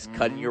you guys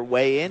cutting your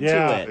way into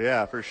it.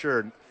 Yeah, for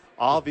sure.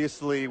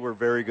 Obviously, we're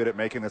very good at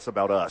making this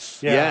about us.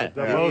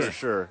 For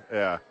sure.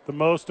 Yeah. The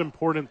most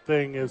important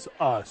thing is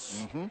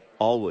us. Mm-hmm.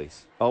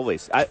 Always.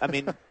 I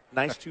mean,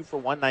 nice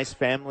 2-for-1, nice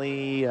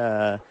family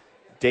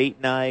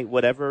date night,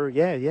 whatever.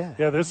 Yeah.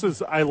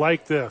 I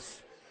like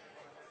this.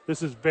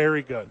 This is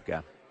very good.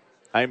 Yeah.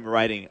 I'm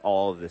writing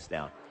all of this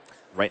down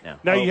right now.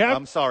 Now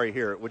I'm sorry.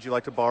 Here, would you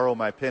like to borrow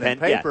my pen and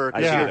paper?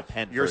 I should get a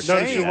pen. You're first.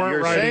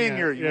 saying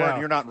you're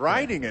you're not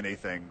writing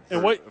anything.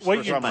 And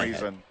for some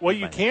reason. What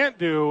you can't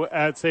do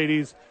at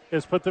Sadies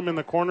is put them in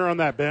the corner on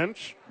that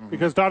bench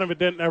because Donovan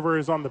Dent never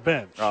is on the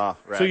bench.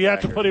 So you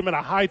have to put him in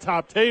a high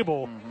top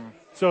table.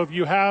 So if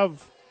you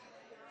have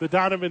the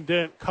Donovan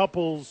Dent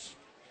couples,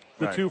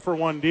 the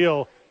 2-for-1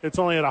 deal, it's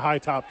only at a high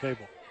top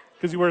table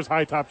because he wears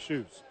high top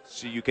shoes.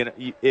 So you can,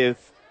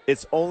 if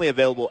it's only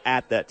available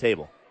at that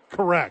table.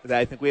 Correct.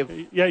 I think we have.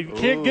 Yeah, you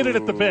can't get it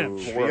at the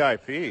bench.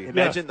 VIP.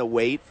 Imagine the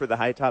wait for the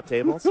high top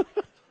tables.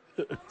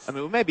 I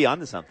mean, we may be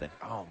onto something.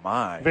 Oh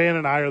my! Van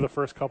and I are the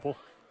first couple.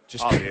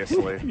 Just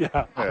obviously.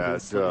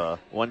 Obviously.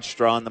 One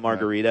straw in the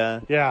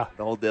margarita. Yeah.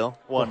 The whole deal.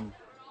 One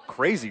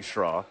crazy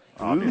straw.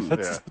 Obviously.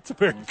 That's a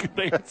very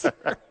good answer.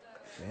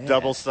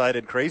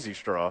 Double-sided crazy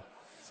straw.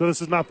 So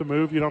this is not the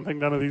move? You don't think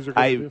none of these are good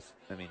ideas?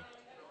 I mean,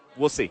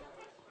 we'll see.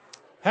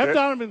 Have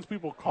Donovan's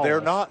people call They're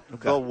us.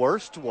 not the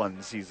worst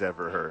ones he's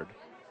ever heard.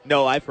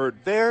 No, I've heard.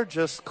 They're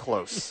just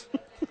close.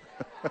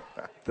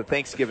 The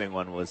Thanksgiving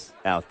one was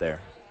out there.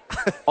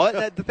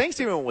 The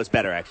Thanksgiving one was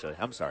better, actually.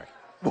 I'm sorry.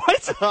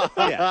 What?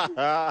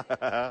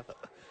 Yeah.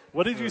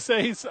 What did you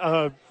say?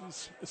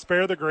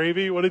 Spare the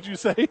gravy? What did you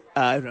say?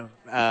 I don't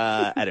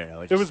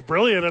know. It was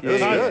brilliant at the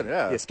time. Good,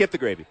 yeah. Skip the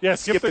gravy. Yeah,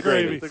 skip the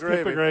gravy.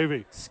 Skip the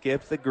gravy.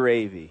 Skip the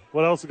gravy.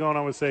 What else is going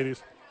on with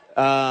Sadies?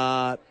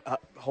 A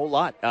whole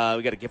lot.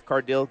 We got a gift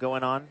card deal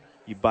going on.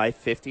 You buy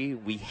 50,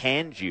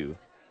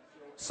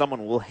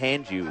 someone will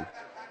hand you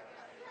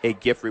a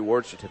gift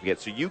reward certificate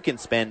so you can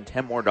spend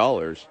 $10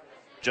 more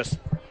just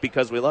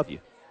because we love you.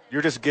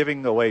 You're just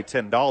giving away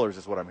 $10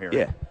 is what I'm hearing.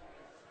 Yeah.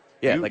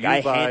 Yeah, I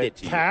hand it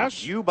to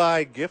cash? You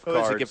buy gift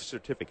cards. It's a gift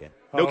certificate.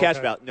 No cash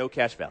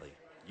value.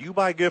 You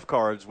buy gift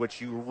cards,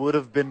 which you would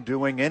have been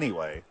doing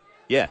anyway.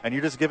 Yeah. And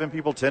you're just giving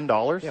people $10?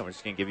 Yeah, we're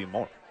just going to give you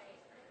more.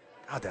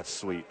 God, that's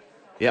sweet.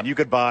 Yeah. And you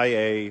could buy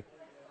a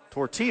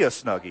tortilla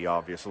Snuggie,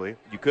 obviously.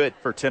 You could.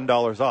 For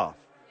 $10 off.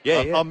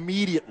 Yeah.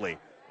 Immediately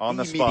on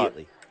the spot.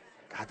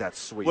 God, that's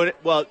sweet.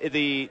 Well,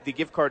 the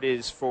gift card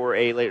is for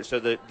a later. So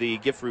the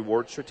gift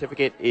reward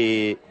certificate,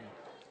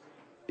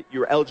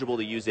 you're eligible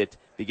to use it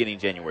beginning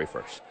January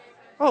 1st.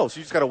 Oh, so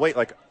you just got to wait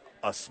like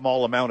a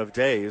small amount of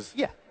days.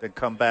 Yeah. Then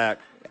come back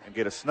and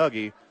get a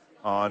Snuggie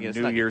on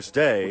New Year's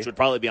Day. Which would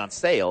probably be on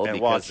sale and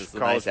because it's the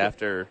night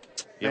after.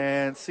 Yep.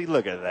 And see,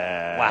 look at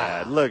that.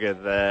 Wow. Look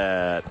at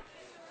that.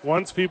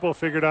 Once people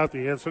figured out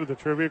the answer to the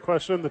trivia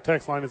question, the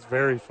text line is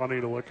very funny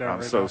to look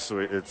at. So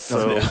sweet. It's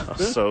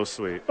so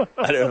sweet.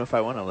 I don't know if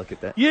I want to look at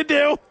that. You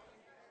do.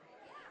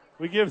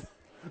 We give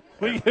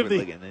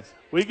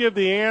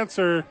the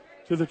answer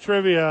to the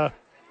trivia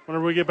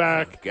whenever we get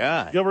back. Oh,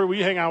 God. Gilbert, will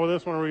you hang out with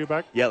us whenever we get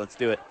back? Yeah, let's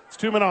do it. It's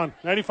 2 Men On,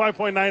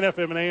 95.9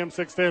 FM and AM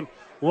 610,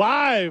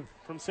 live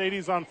from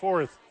Sadies on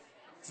 4th.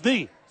 It's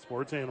the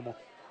sports animal.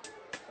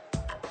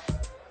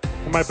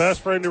 And my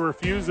best friend who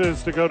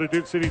refuses to go to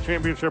Duke City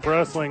Championship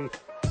Wrestling,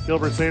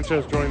 Gilbert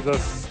Sanchez, joins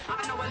us.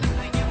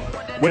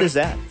 What is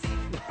that?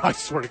 I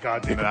swear to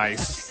God, dude.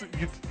 Nice.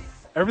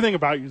 Everything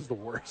about you is the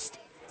worst.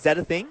 Is that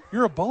a thing?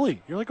 You're a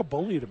bully. You're like a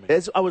bully to me.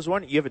 I was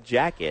wondering, you have a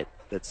jacket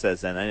that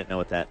says that. I didn't know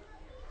what that.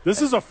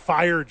 This is a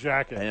fire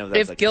jacket. I know that's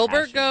if like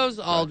Gilbert goes,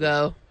 I'll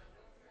go.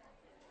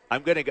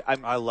 I'm going to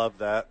I love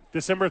that.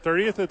 December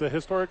 30th at the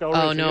historic El Rey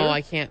Oh, no, Theater.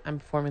 I can't. I'm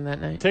performing that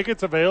night.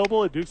 Tickets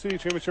available at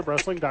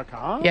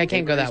DukeCityChampionshipWrestling.com. Yeah, I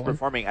can't go that one.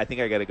 performing. I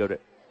think I got to go to.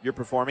 You're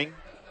performing?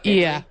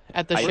 Yeah,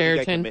 at the I think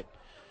Sheraton.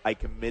 I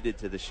committed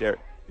to the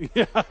Sheraton.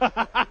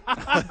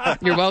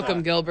 You're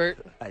welcome,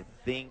 Gilbert. I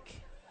think.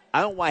 I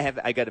don't know why I have.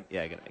 I got to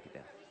make it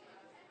down.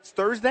 It's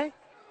Thursday?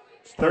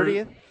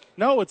 30th?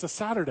 No, it's a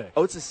Saturday.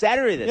 Oh, it's a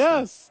Saturday this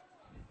time. Yes.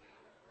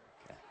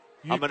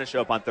 I'm going to show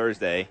up on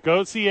Thursday.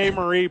 Go see A.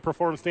 Marie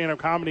perform stand-up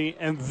comedy,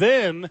 and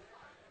then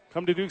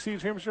come to Duke City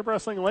Championship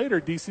Wrestling later.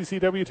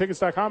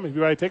 DCCWtickets.com. If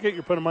you buy a ticket,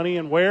 you're putting money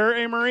in where,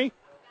 A. Marie?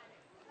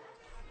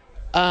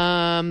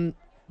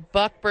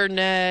 Buck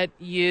Burnett,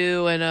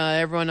 you, and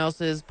everyone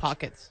else's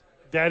pockets.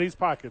 Daddy's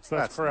pockets.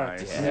 That's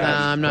correct. Nice. No,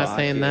 I'm not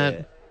saying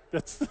that.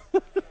 That's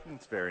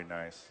It's very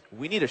nice.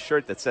 We need a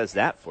shirt that says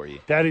that for you.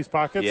 Daddy's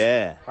pockets?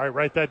 Yeah. All right,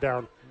 write that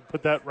down.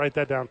 Write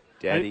that down.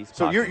 Daddy's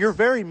So pockets. you're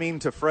very mean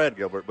to Fred,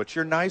 Gilbert, but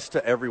you're nice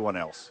to everyone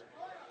else.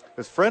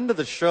 His friend of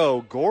the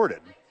show, Gordon,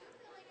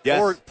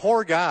 Yes.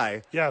 poor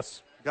guy,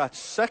 Yes. got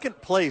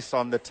second place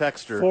on the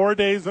Texter 4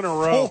 days in a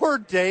row. 4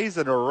 days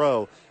in a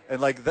row.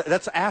 And,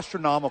 that's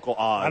astronomical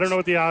odds. I don't know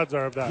what the odds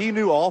are of that. He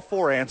knew all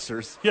 4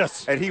 answers.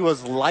 Yes. And he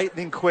was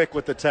lightning quick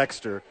with the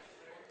Texter.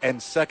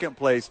 And second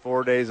place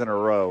 4 days in a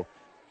row.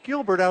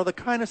 Gilbert, out of the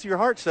kindness of your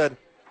heart, said,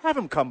 have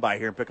him come by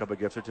here and pick up a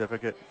gift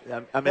certificate.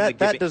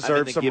 That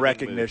deserves some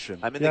recognition.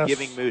 I'm in the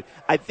giving mood.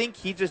 I think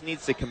he just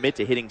needs to commit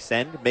to hitting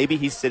send. Maybe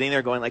he's sitting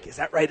there going like, is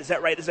that right? Is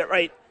that right? Is that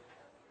right?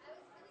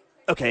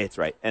 Okay, it's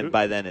right. And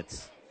by then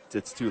it's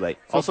too late.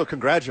 Also,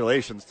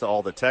 congratulations to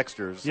all the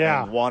texters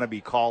Yeah. and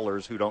wannabe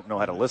callers who don't know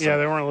how to listen. Yeah,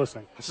 they weren't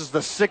listening. This is the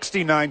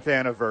 69th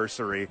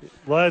anniversary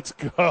Let's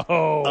go.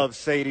 of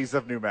Sadies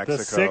of New Mexico.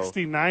 The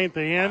 69th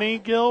Annie,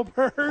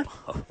 Gilbert.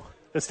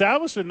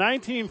 Established in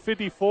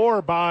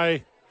 1954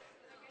 by...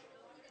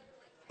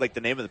 Like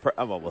the name of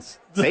the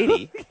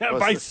Sadie. Yeah, Was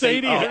by the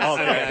Sadie. Oh,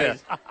 okay.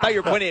 I thought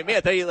you were pointing at me.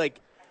 I thought you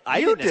I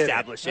You didn't did it.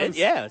 establish it.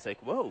 Yeah, I was like,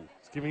 whoa.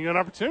 It's giving you an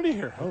opportunity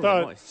here. I Holy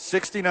thought, moly.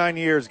 69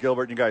 years,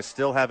 Gilbert, and you guys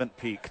still haven't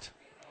peaked.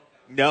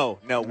 No,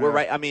 we're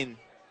right. I mean,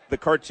 the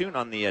cartoon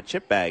on the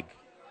chip bag.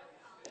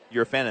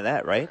 You're a fan of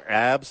that, right?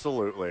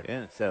 Absolutely.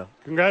 Yeah. So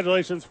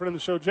congratulations for the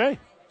show, Jay.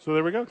 So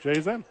there we go.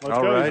 Jay's in. Let's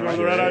All go. right, He's one of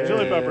the Red Hot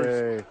Chili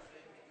Peppers. Yay.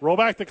 Roll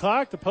back the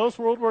clock to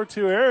post-World War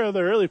II era, the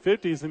early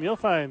 50s, and you'll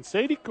find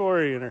Sadie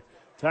Corey in her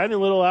tiny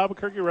little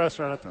Albuquerque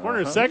restaurant at the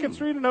corner of 2nd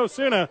Street in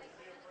Osuna.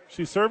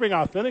 She's serving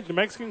authentic New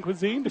Mexican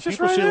cuisine to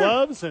people right she there.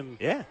 loves and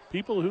Yeah.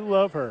 people who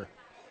love her.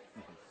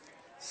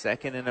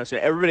 second and so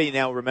everybody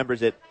now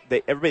remembers it.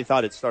 Everybody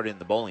thought it started in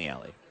the bowling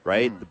alley,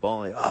 right? The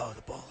bowling alley.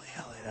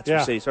 That's where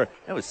Sadie started.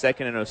 That was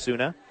second in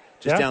Osuna,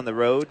 just down the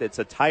road. It's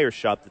a tire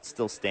shop that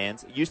still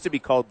stands. It used to be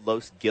called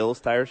Los Gills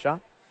Tire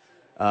Shop,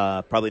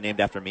 probably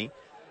named after me.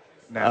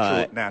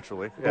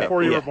 Naturally.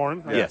 Before you were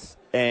born. Yes.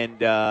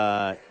 And,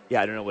 I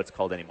don't know what it's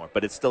called anymore,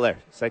 but it's still there.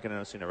 Second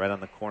and Osuna, right on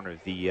the corner,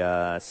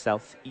 the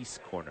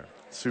southeast corner.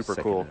 Super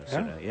Second cool. and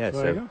Osuna. Yeah,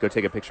 There you so go. go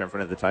take a picture in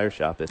front of the tire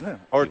shop.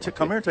 Or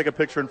come here and take a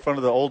picture in front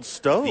of the old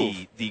stove.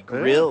 The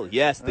grill,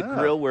 yes, the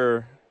grill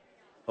where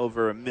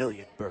over 1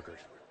 million burgers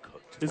were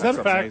cooked. Is that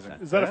a fact? amazing.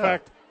 Is that a Yeah.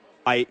 fact?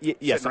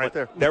 Yes, Sitting right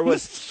there. There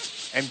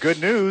was And good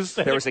news,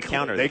 there was a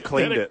counter. they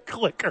cleaned Did a it.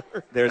 clicker.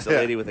 There's a Yeah.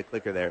 lady with a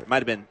clicker there. It might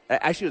have been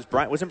actually it was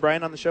Brian. Wasn't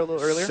Brian on the show a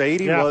little earlier?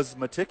 Sadie Yeah. was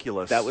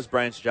meticulous. That was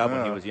Brian's job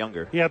when he Yeah. was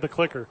younger. He had the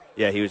clicker.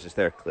 Yeah, he was just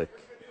there. Click.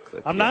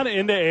 I'm yeah. not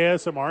into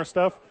ASMR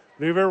stuff.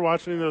 Have you ever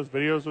watched any of those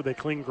videos where they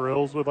clean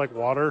grills with like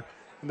water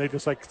and they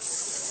just like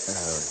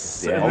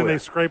and then they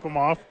scrape them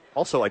off?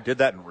 Also, I did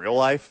that in real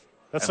life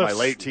That's in my so-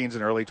 late teens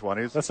and early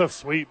 20s. That stuff's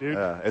sweet, dude.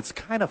 It's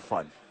kind of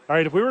fun. All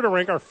right, if we were to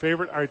rank our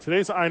favorite, all right,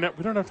 today's I9,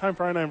 we don't have time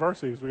for I9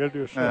 varsities. We got to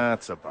do a show.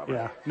 That's a bummer.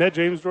 Yeah, Ned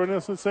James joining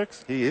us at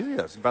 6. He is.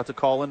 He's about to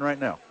call in right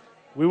now.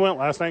 We went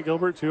last night,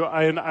 Gilbert, too.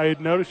 I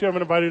noticed you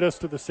haven't invited us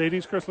to the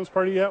Sadie's Christmas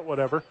party yet.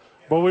 Whatever,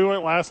 but we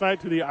went last night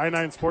to the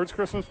I9 Sports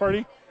Christmas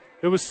party.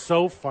 It was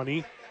so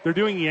funny. They're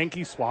doing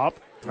Yankee Swap,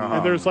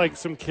 and there's like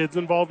some kids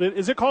involved in.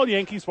 Is it called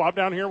Yankee Swap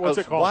down here? What's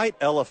it called? White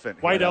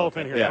Elephant. White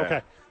Elephant here. Yeah.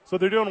 Okay. So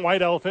they're doing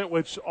White Elephant,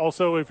 which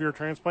also, if you're a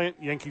transplant,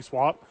 Yankee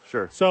swap.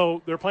 Sure.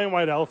 So they're playing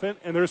White Elephant,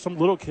 and there's some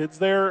little kids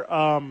there,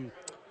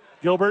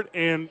 Gilbert,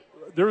 and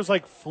there was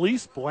like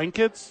fleece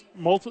blankets.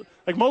 Multiple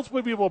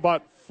people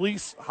bought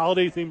fleece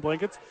holiday-themed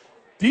blankets.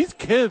 These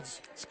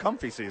kids, it's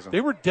comfy season. They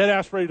were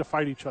dead-ass ready to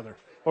fight each other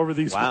over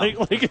these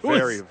blankets. Like,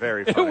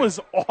 very funny. It was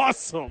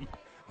awesome.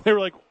 They were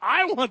like,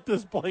 I want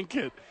this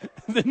blanket.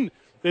 And then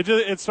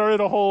it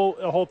started a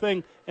whole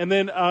thing. And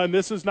then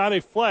this is not a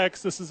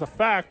flex. This is a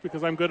fact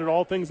because I'm good at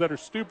all things that are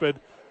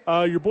stupid.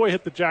 Your boy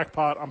hit the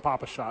jackpot on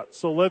Papa Shot.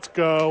 So let's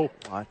go.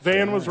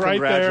 Van was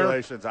right there.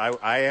 Congratulations.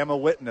 I am a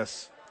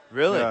witness.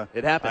 Really?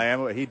 It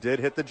happened. He did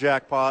hit the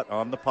jackpot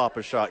on the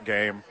Papa Shot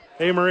game.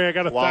 Hey, Marie, I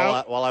got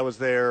while I was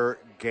there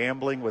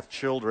gambling with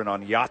children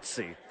on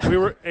Yahtzee. We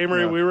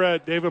were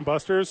at Dave &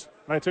 Buster's,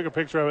 and I took a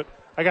picture of it.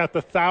 I got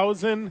the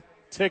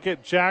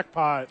 1,000-ticket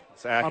jackpot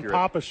on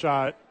Papa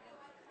Shot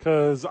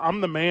because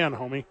I'm the man,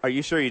 homie. Are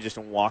you sure you just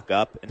walk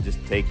up and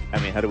just take – I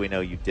mean, how do we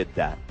know you did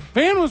that?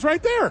 Van was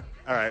right there.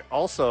 All right.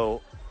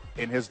 Also,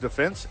 in his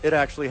defense, it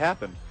actually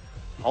happened.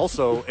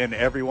 Also, in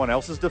everyone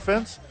else's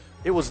defense,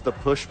 it was the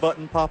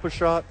push-button Papa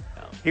Shot.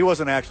 He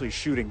wasn't actually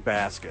shooting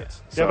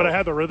baskets. So yeah, but I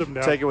had the rhythm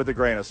down. Take it with a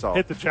grain of salt.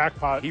 Hit the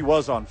jackpot. He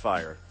was on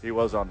fire.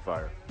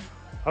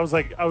 I was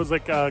like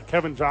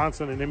Kevin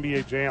Johnson in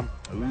NBA Jam.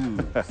 Ooh.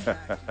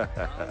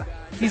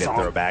 He's on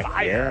throwback.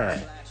 fire.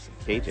 Yeah.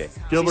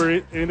 KJ.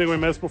 Gilbert, anything we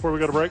missed before we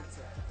go to break?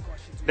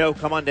 No,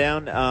 come on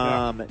down.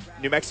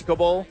 New Mexico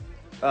Bowl.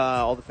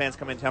 All the fans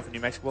coming in town for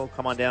New Mexico Bowl.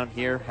 Come on down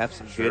here. Have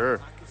some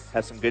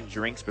good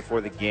drinks before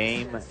the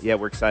game. Yeah,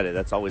 we're excited.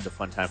 That's always a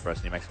fun time for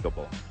us, New Mexico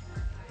Bowl.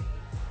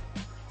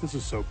 This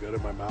is so good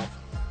in my mouth.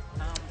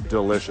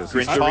 Delicious.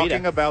 He's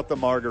talking about the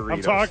margaritas.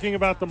 I'm talking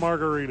about the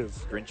margaritas.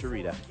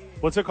 Grincherita.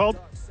 What's it called?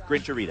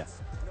 Grincherita.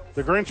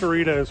 The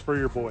Grincherita is for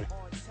your boy.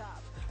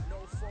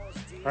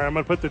 All right, I'm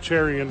going to put the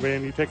cherry in,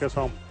 Van. You take us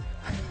home.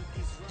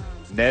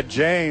 Ned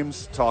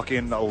James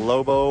talking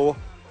Lobo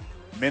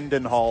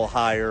Mendenhall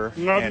hire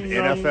and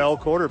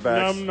NFL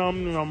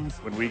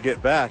quarterbacks. When we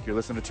get back, you're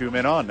listening to 2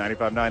 Men On,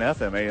 95.9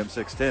 FM, AM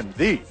 610,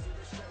 the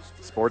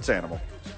Sports Animal.